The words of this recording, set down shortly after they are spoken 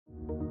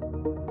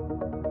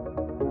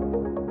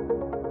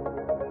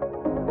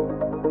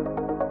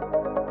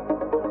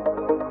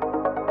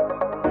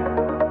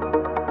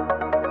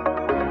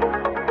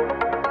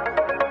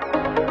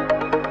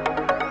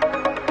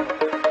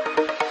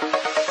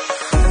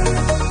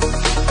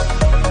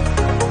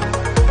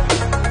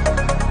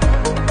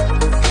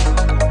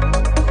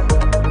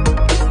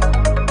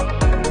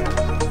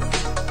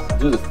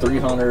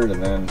200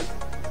 and then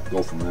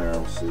go from there.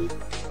 We'll see.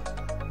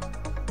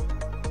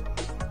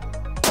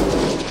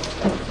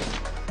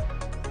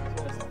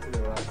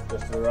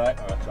 Just to the right?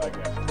 All right, try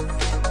again.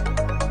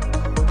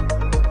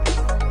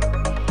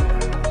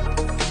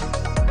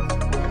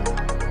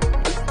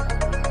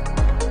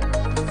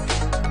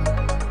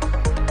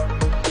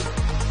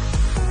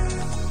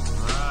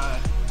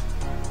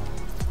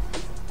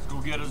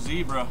 Get a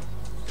zebra.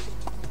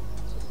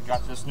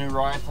 Got this new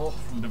rifle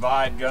from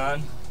Divide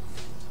Gun.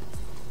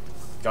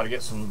 Got to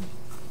get some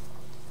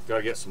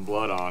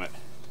blood on it.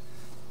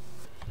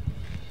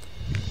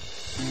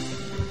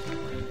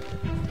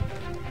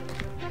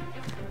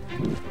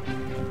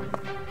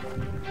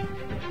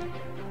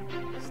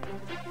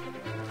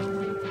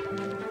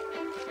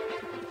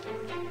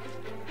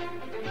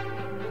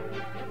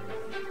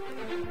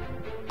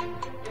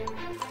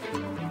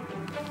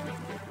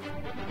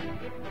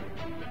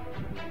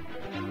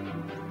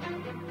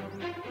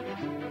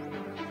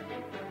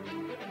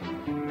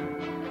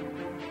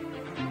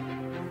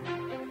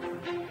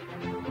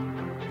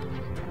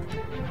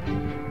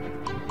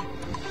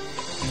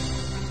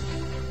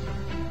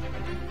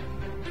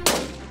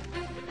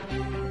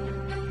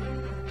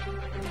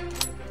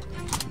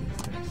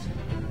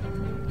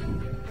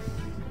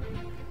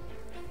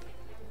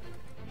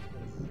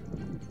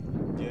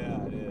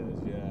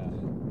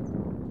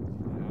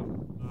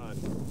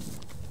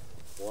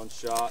 One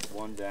shot,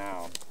 one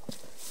down.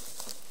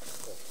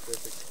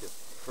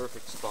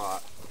 Perfect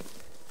spot.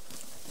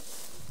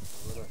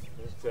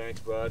 Thanks,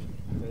 bud.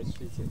 Nice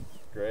shooting.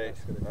 Great.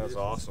 That was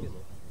awesome. Skin.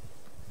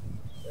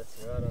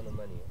 That's right on the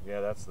money. Yeah,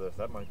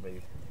 that might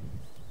be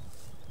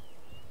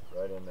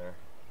right in there.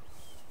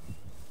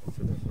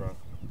 To the front.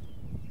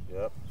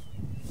 Yep.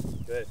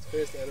 Great.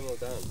 First animal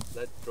down.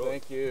 Let's draw.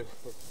 Thank you.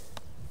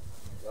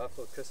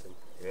 Rifle kissing.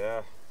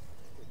 Yeah.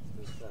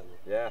 First time.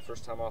 Yeah,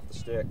 first time off the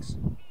sticks.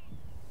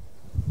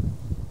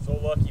 So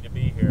lucky to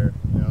be here,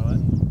 you know.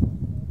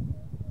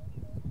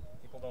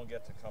 People don't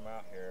get to come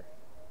out here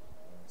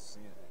and see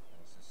it.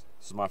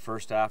 This is my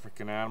first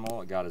African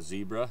animal. I got a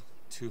zebra,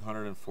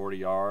 240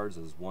 yards.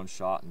 It was one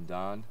shot and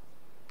done.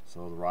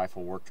 So the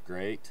rifle worked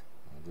great.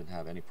 I didn't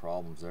have any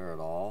problems there at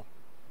all.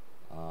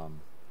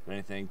 If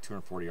anything,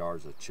 240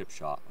 yards is a chip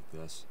shot like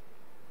this.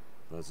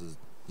 But this is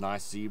a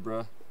nice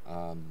zebra,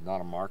 not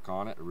a mark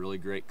on it, a really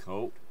great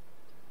coat.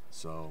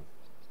 So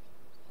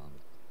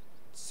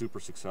super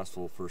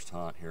successful first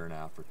hunt here in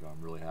Africa.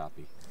 I'm really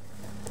happy.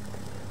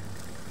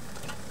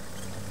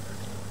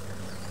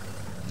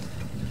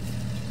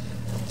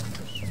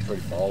 It's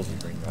pretty ballsy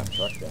bringing that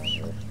truck down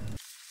here.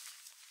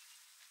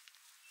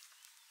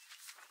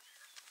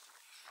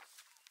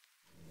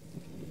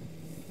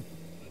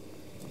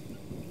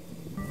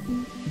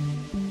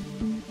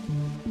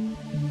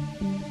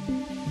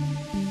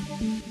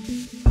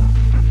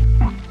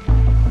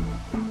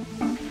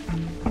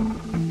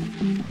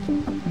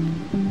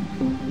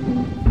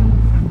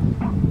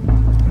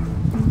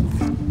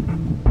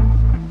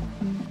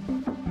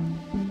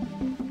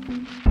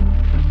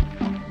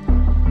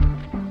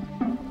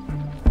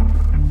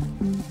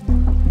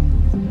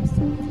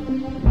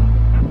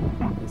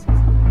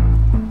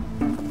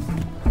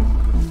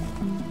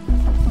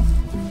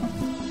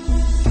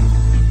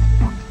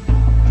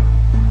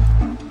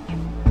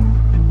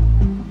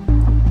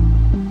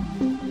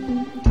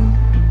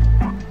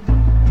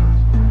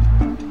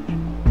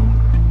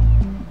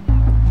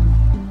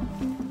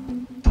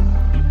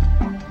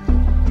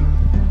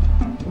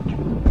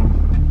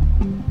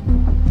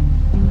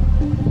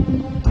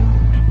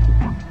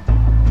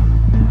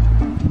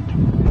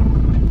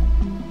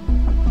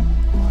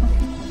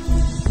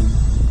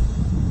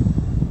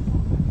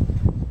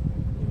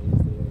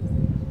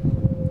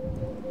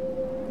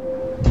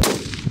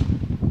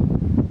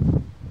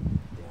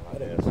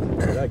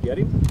 Get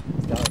him?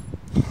 He's down.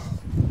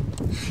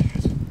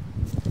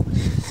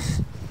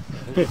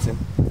 Hits him.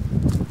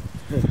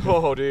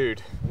 Oh,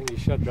 dude. I think he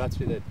shot right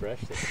through that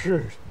brush there.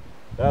 Dude,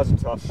 that was a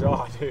tough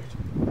shot, dude.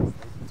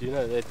 Do you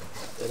know that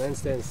they don't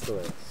stand still,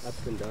 up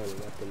and down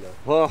and up and down.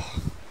 Well,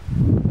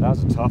 that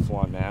was a tough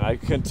one, man. I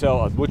couldn't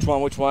tell which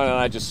one, and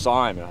I just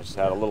saw him, and I just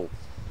had a little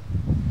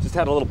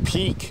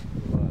peek.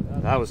 Wow,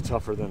 that was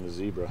tougher than the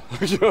zebra.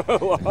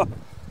 That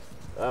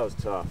was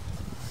tough.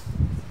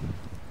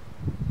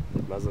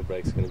 That muzzle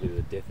brake's going to be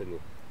the death of me.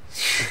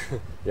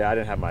 Yeah, I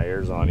didn't have my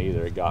ears on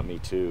either. It got me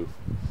too.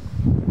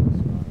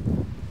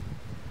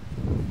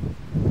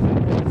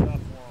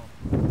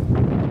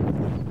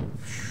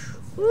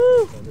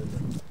 Woo!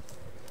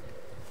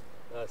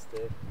 Nice,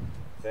 Dave.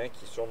 Thank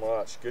you so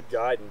much. Good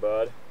guiding,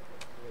 bud.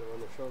 On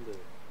the shoulder.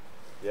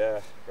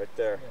 Yeah, right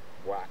there.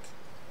 Yeah. Whack.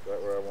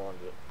 Right where I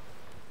wanted it.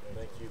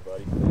 Thank you,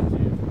 buddy. Thank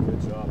you.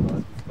 Good job,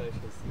 bud.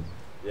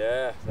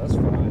 Yeah, that's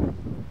fine.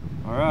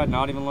 Alright,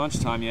 not even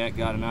lunchtime yet.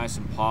 Got a nice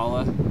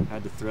Impala.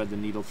 Had to thread the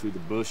needle through the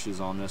bushes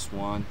on this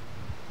one.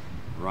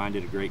 Ryan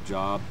did a great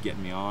job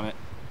getting me on it.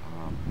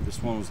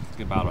 This one was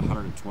about a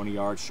 120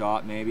 yard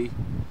shot maybe,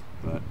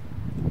 but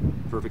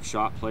perfect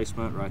shot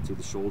placement right through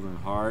the shoulder and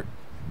heart.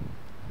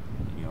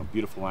 You know,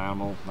 beautiful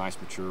animal, nice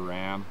mature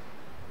ram.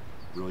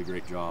 really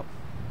great job.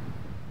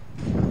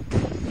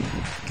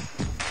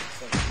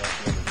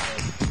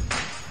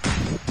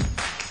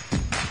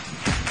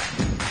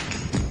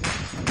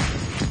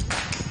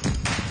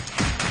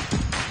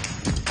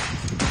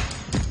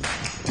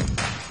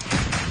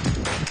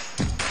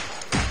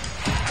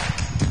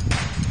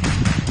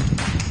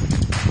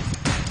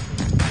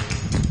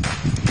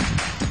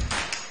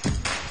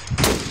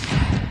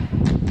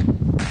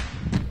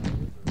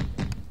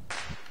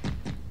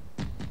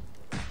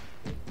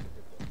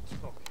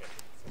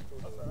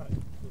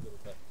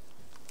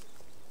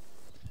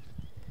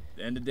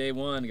 End of day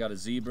one, got a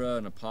zebra,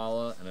 an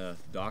impala, and a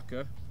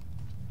daca.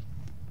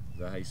 Is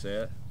that how you say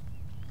it?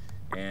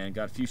 And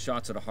got a few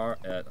shots at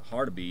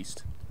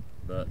hartebeest,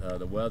 but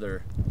the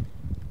weather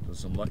was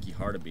some lucky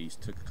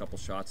hartebeest. Took a couple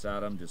shots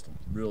at them, just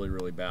really,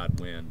 really bad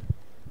wind.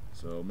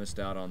 So missed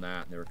out on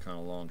that, and they were kind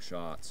of long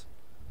shots.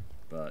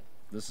 But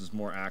this is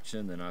more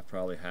action than I've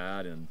probably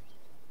had in,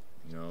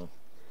 you know,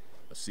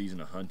 a season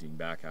of hunting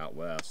back out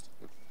west.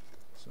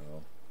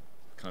 So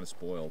kind of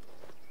spoiled.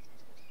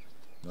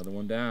 Another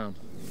one down.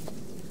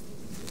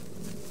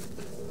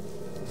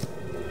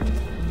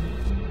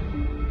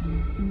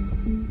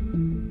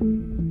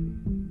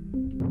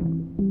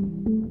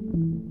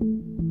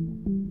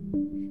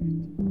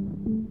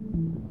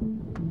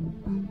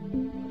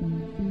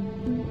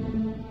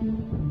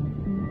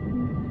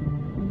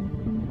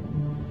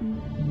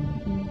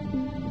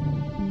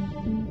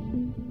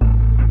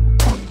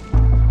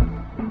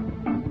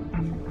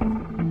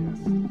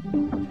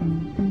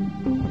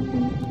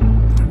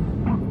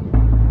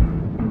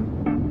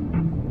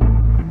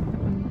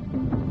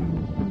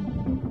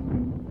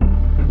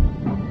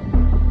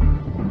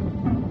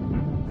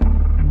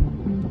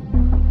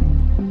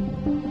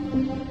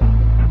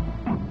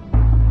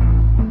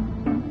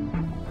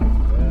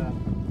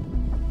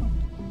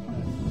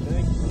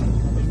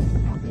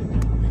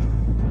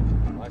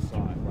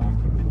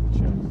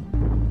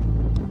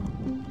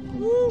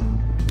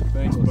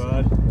 Thanks,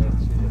 bud.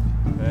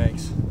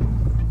 Thanks.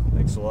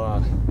 Thanks a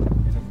lot.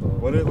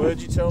 What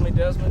did you tell me,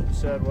 Desmond? You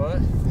said what?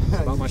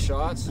 About my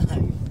shots?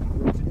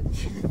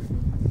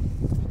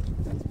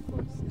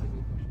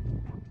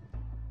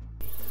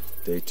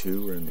 Day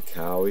two, we're in the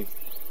Cowie.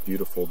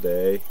 Beautiful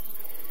day.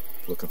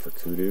 Looking for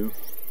kudu.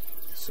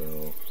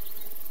 So,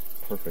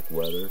 perfect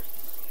weather.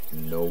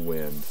 No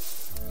wind.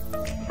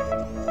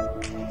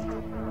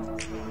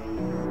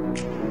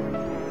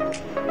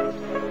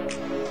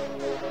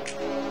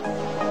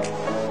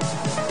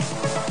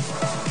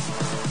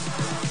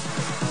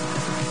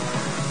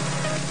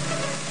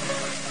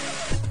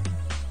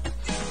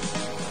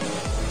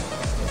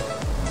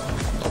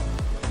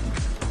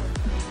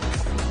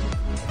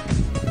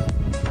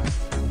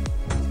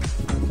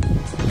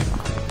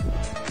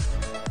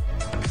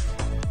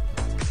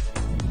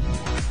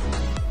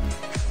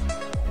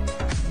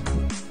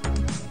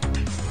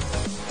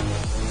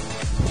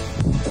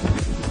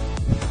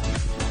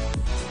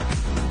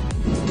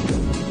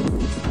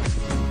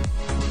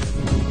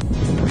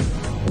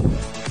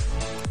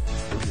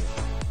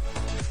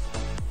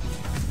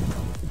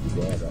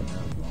 Dad right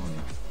now,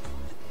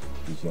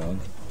 he's young.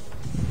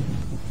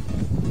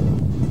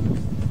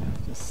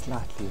 Just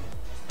slightly.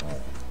 All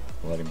right,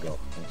 let him go.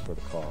 Thanks for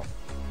the call.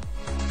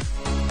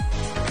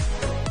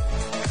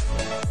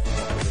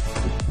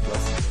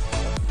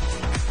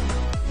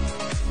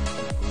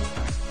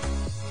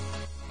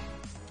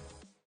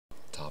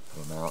 Top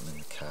of the mountain in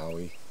the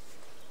Cowie.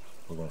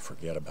 We're going to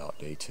forget about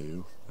day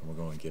two, and we're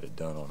going to get it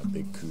done on a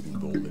big kudu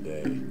bull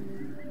today.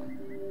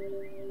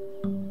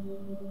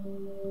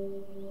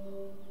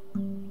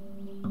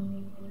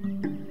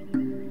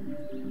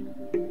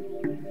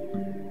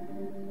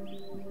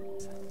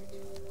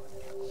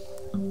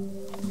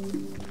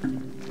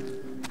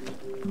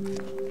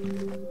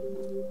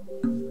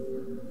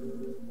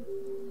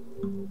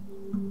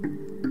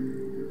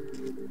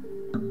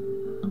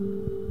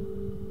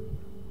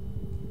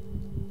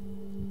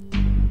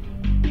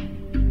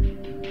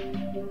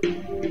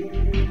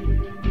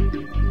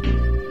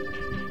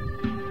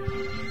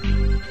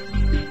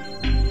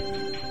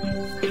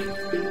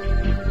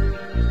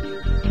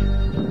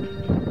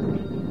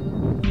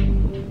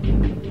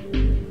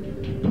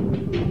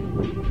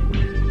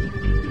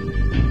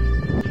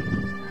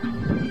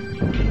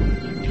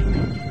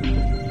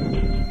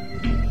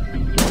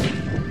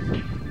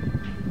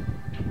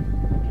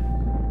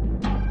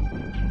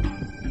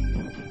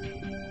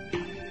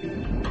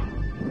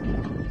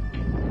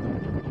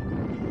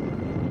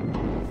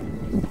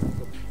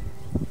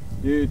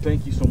 Dude,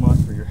 thank you so much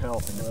for your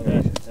help and your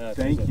patience. Yeah,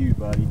 thank you,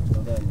 buddy.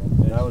 Well done,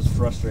 man. That was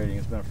frustrating.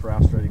 It's been a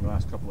frustrating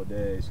last couple of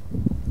days.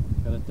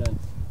 Got it done.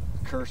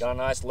 Got a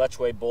nice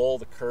Lechwe bull.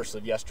 The curse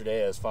of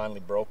yesterday has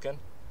finally broken.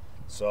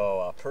 So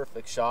a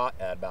perfect shot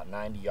at about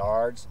 90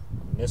 yards.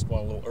 Missed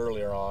one a little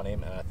earlier on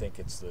him, and I think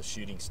it's the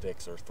shooting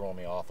sticks are throwing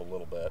me off a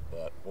little bit,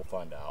 but we'll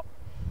find out.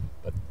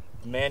 But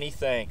many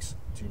thanks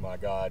to my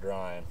guide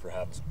Ryan for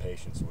having some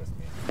patience with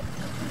me.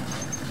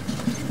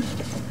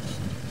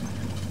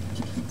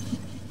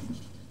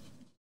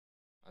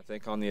 I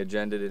think on the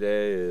agenda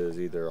today is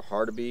either a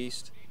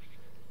hartebeest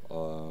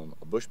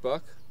a bush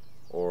buck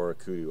or a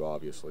kudu,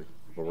 obviously.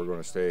 But we're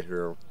going to stay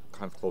here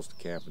kind of close to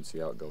camp and see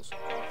how it goes.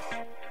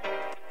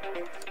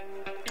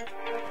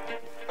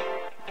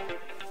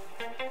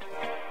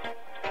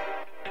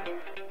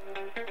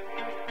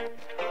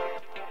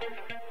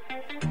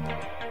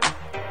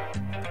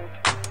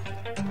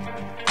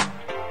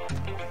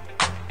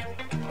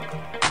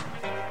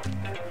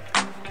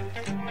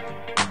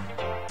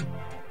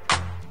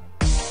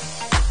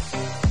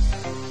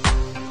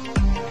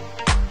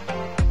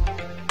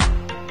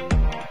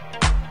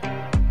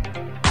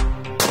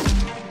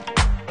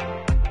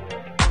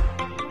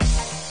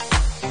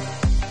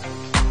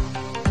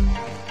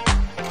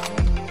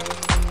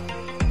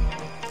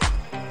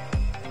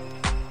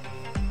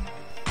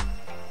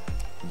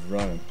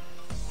 Running.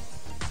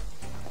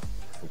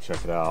 We'll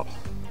check it out.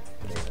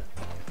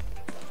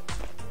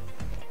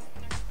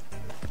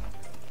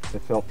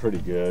 It felt pretty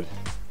good.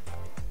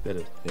 Did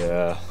it?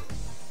 Yeah.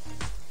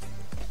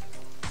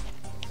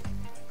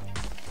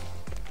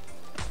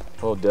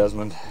 Oh,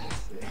 Desmond.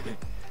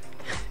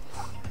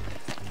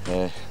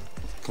 Hey,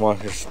 come on,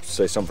 here,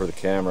 say something for the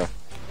camera.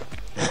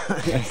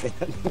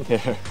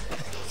 Yeah.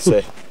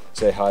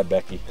 Say hi,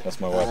 Becky.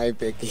 That's my wife. Hi,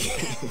 Becky.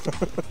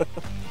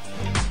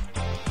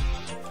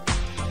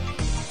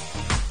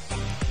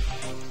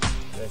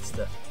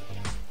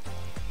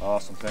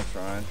 Awesome, thanks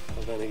Ryan.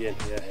 Well done again,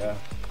 yeah.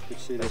 Good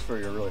shooting. Thanks for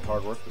your really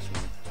hard work this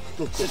morning.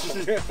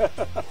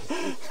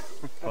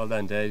 Well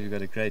done, Dave. You've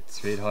got a great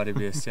red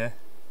hartebeest here.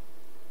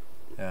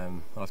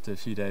 After a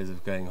few days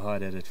of going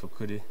hard at it for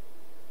kudu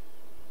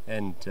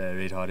and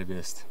red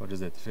hartebeest. What was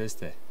that, the first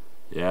day?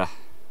 Yeah.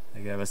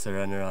 They gave us a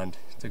run around,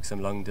 took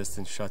some long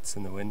distance shots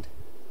in the wind.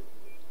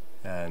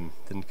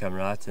 Didn't come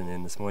right, and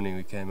then this morning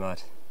we came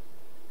out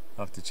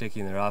after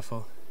checking the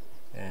rifle,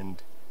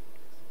 and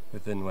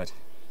within what,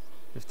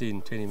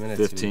 15-20 minutes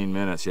 15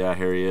 minutes, yeah,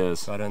 here he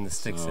is. got on the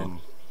sticks, and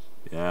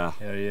yeah,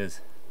 here he is.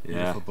 yeah.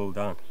 Beautiful bull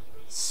down.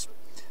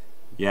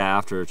 Yeah,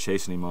 after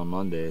chasing him on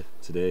Monday,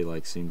 today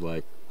seemed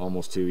like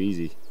almost too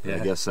easy. Yeah, I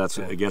guess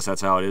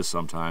that's how it is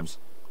sometimes.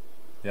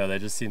 Yeah, they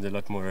just seemed a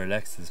lot more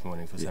relaxed this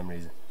morning for some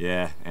reason.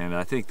 Yeah, and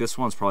I think this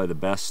one's probably the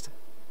best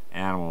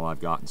animal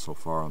I've gotten so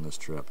far on this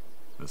trip,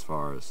 as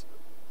far as,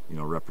 you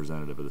know,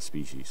 representative of the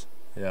species.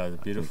 Yeah, the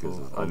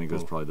beautiful. I think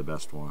this is probably the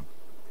best one.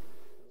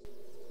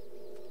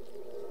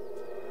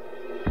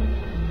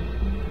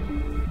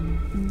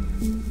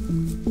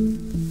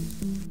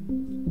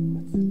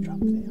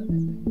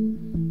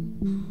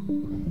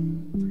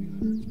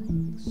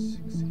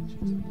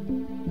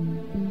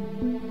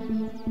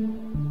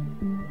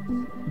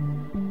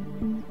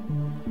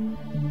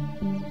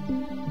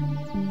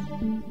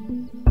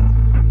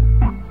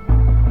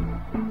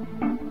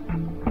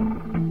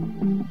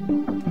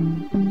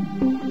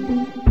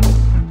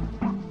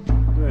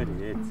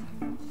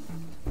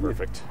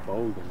 Perfect.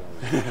 Bold.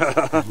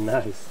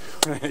 Nice.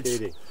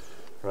 Right.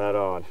 Right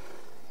on.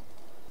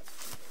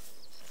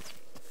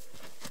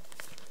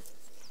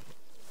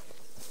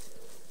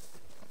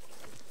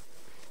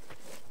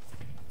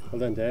 Well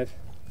done, Dave.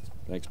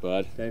 Thanks,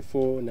 bud. Day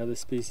 4, another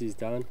species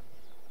down.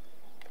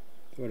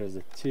 What was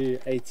it?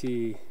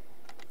 280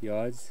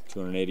 yards.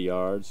 280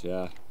 yards,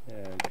 yeah.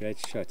 Great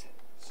shot.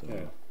 So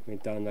Yeah,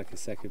 went down like a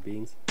sack of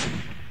beans.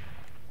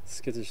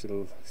 Skittish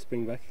little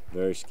springback.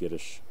 very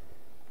skittish.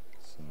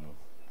 So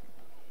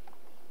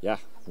yeah,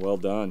 well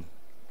done.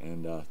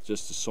 And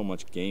just so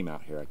much game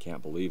out here, I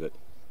can't believe it.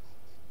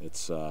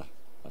 It's I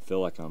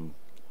feel like I'm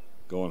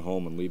going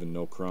home and leaving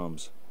no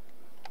crumbs.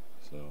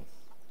 So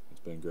it's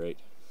been great.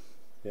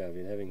 Yeah, I've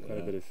been having quite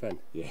a bit of fun.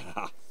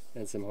 Yeah.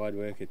 And some hard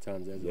work at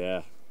times as well.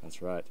 Yeah,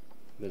 that's right.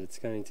 But it's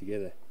coming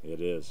together.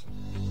 It is.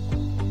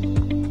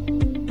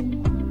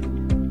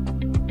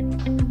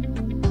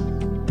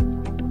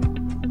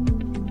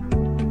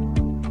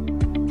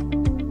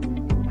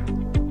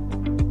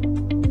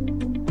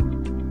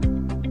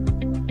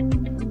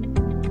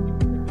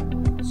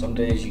 Some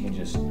days you can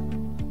just,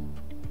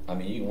 I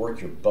mean, you can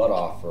work your butt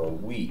off for a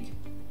week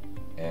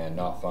and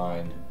not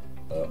find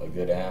a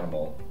good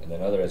animal. And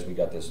then other days we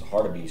got this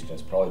hartebeest, and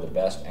it's probably the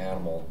best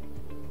animal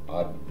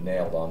I've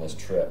nailed on this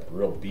trip, a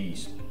real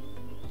beast.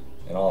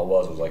 And all it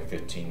was like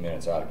 15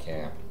 minutes out of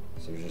camp.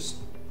 So it's just,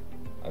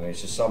 I mean,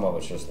 it's just, some of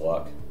it's just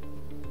luck,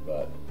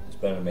 but it's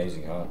been an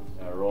amazing hunt.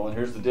 Rolling,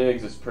 here's the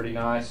digs. It's pretty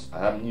nice. I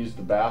haven't used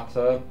the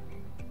bathtub.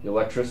 The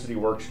electricity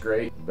works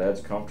great. The bed's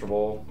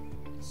comfortable.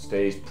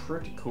 Stays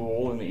pretty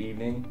cool in the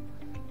evening.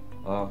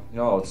 You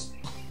know, it's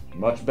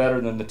much better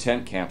than the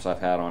tent camps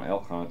I've had on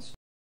elk hunts.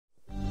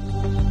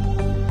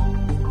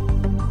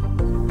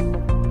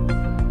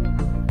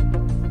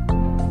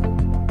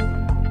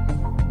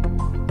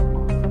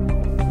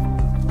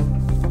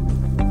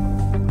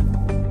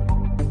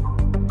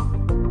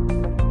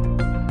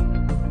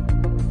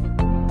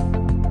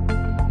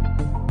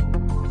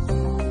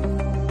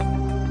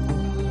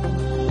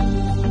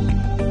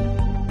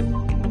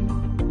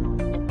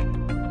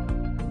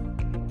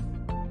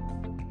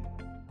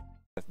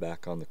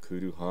 Back on the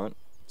kudu hunt.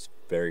 It's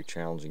a very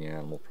challenging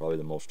animal, probably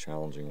the most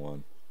challenging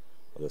one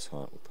of this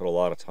hunt. We put a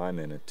lot of time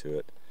into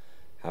it,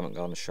 haven't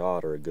gotten a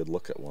shot or a good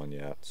look at one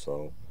yet.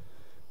 So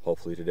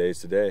hopefully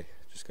today's the day.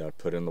 Just got to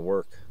put in the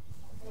work.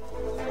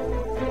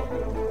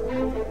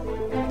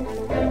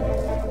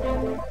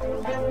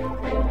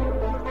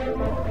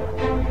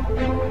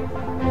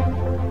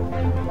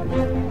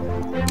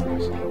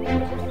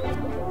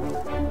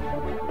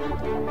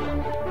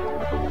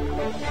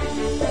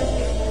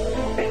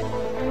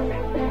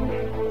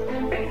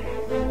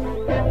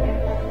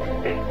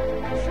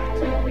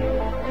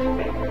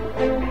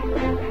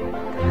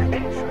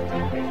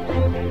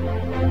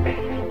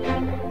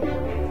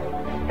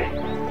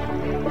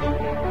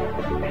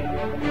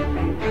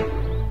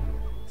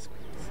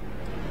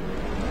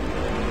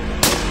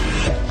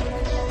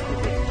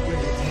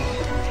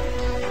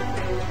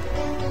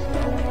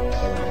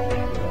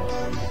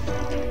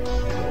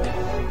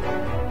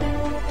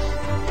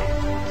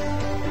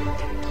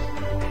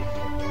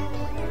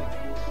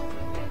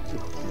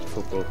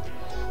 Beautiful boat. I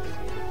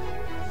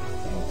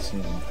don't see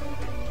him.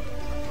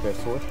 Got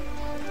four?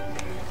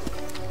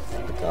 I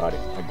got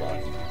him. I got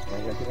him.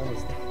 I got it on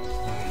this thing.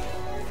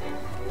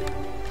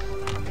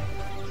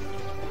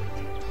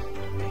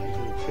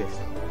 Chase.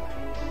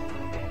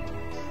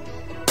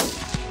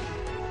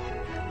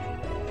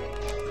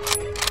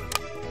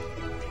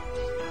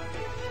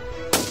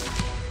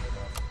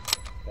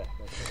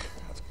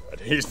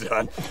 He's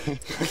done.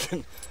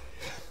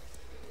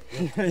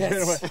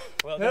 Yes.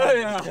 Well done.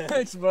 Yeah,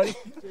 thanks, buddy.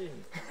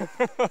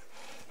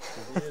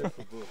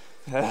 Beautiful boat.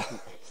 Yeah.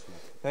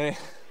 Hey,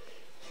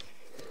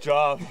 good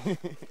job.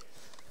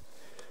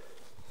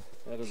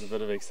 That was a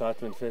bit of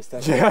excitement first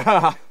time.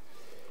 Yeah,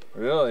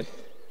 really.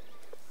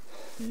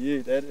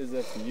 That is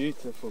a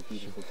beautiful,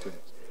 beautiful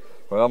boat.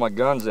 Well, my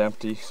gun's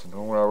empty, so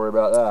don't worry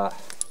about that.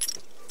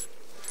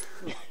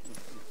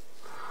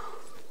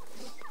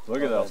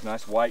 Look at those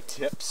nice white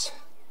tips.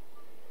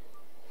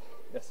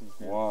 Yes, he's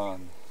good.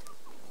 One,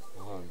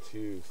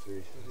 two,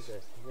 three. Look at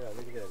that. Yeah,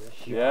 look at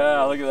that.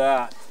 Yeah, look at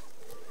that.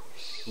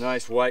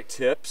 Nice white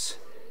tips.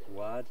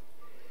 Wide.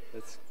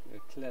 That's a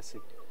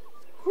classic.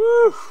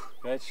 Whew.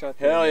 Great shot.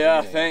 Hell there.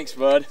 yeah, thanks,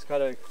 bud. It's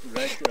quite a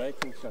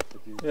raking shot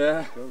that you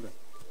Yeah. drilled it.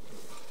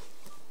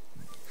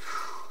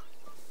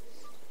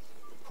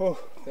 Oh,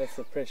 that's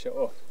the pressure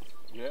off.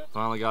 Yeah.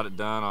 Finally got it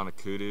done on a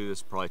kudu. This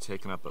has probably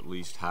taken up at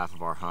least half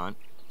of our hunt.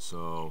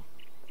 So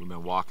we've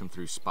been walking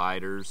through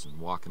spiders and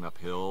walking up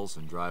hills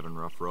and driving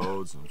rough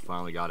roads, and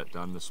finally got it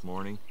done this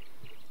morning.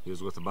 He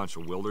was with a bunch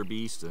of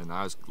wildebeest, and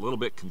I was a little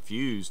bit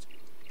confused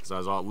because I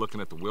was out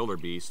looking at the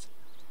wildebeest.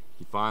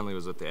 He finally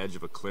was at the edge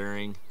of a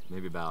clearing,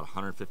 maybe about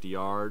 150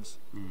 yards,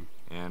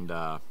 and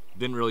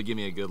didn't really give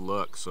me a good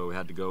look, so we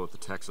had to go with the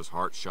Texas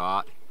heart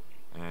shot,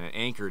 and it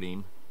anchored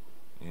him,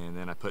 and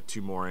then I put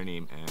two more in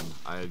him, and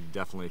I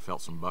definitely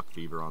felt some buck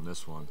fever on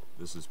this one.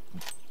 This is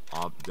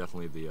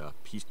definitely the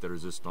piece de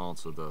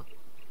resistance of the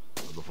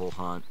whole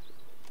hunt,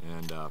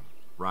 and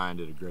Ryan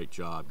did a great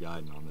job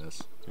guiding on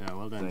this. Yeah,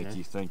 well done.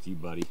 Thank you,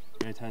 buddy.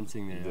 Great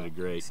hunting there. You did a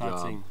great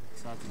job.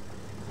 Exciting.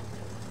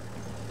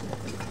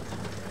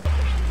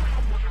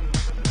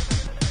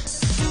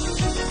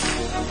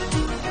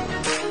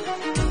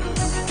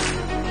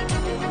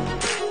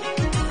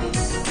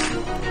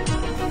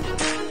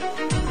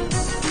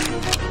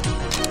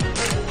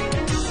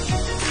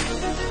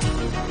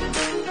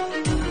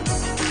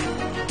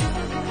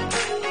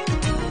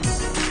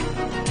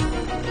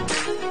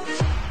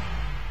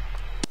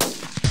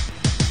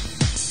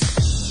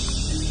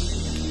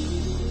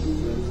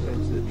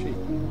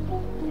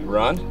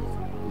 Run?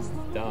 He's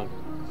down.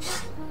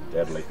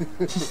 Deadly.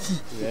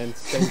 Jan's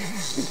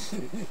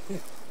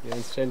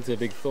straight to a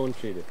big thorn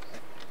tree there.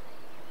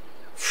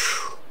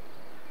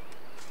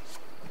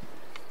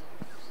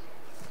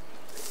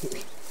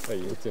 Oh,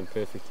 you hit him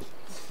perfectly.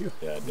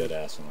 Yeah, dead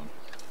ass on.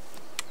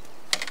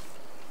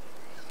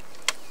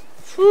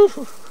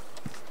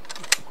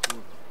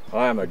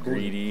 I am a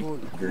greedy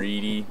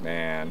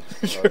man.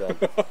 Well done.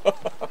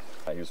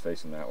 He was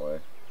facing that way.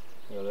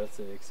 Well, that's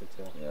the exit,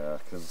 yeah. Yeah,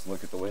 because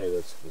look at the way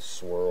that's the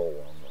swirl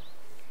on the.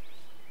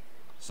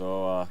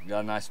 So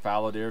got a nice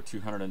fallow deer,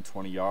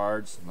 220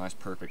 yards, nice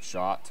perfect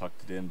shot,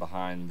 tucked it in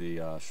behind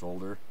the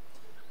shoulder.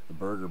 The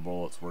burger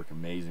bullets work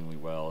amazingly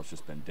well. It's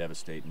just been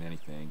devastating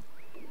anything.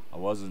 I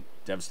wasn't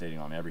devastating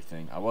on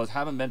everything.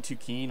 Haven't been too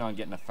keen on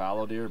getting a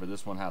fallow deer, but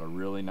this one had a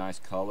really nice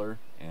color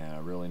and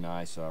a really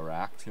nice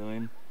rack to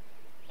him,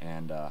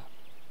 and I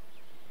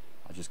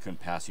just couldn't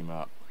pass him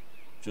up.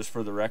 Just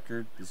for the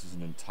record, this is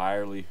an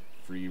entirely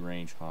free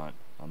range hunt.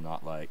 I'm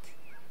not like,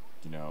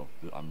 you know,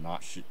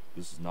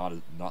 this is not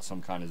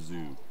some kind of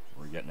zoo.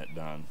 We're getting it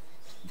done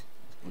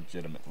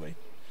legitimately.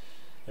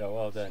 Yeah,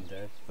 well done,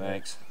 Dave.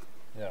 Thanks.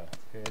 Yeah,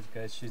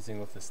 great shooting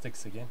with the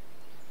sticks again.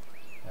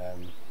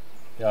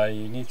 Yeah, a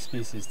unique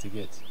species to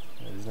get.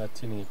 There's not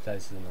too many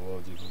places in the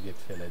world you can get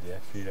fellow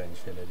deer, free range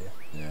fellow deer.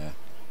 Yeah.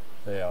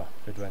 So yeah,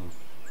 good one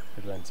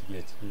to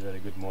get. We've had a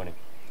good morning.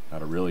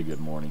 Had a really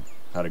good morning.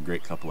 Had a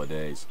great couple of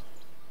days.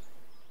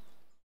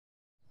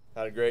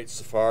 Had a great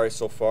safari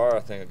so far. I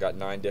think I got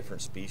 9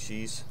 different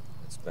species.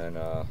 It's been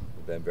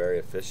we've been very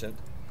efficient.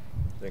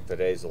 I think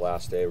today's the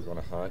last day we're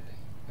going to hunt,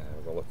 and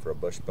we're going to look for a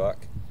bush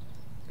buck.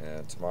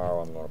 And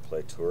tomorrow I'm going to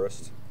play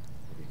tourist.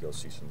 Maybe go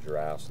see some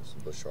giraffes and some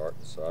bush art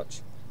and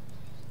such.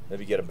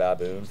 Maybe get a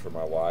baboon for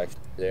my wife.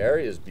 The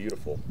area is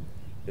beautiful.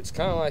 It's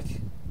kind of like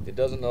it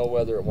doesn't know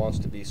whether it wants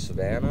to be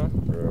savanna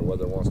or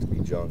whether it wants to be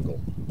jungle.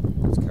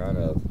 It's kind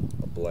of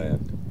a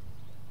blend.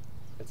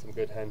 Had some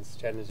good hands,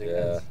 challenging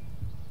Yeah. hands.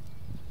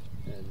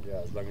 And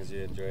yeah, as long as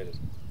you enjoyed it.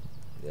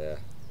 Yeah,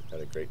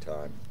 had a great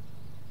time.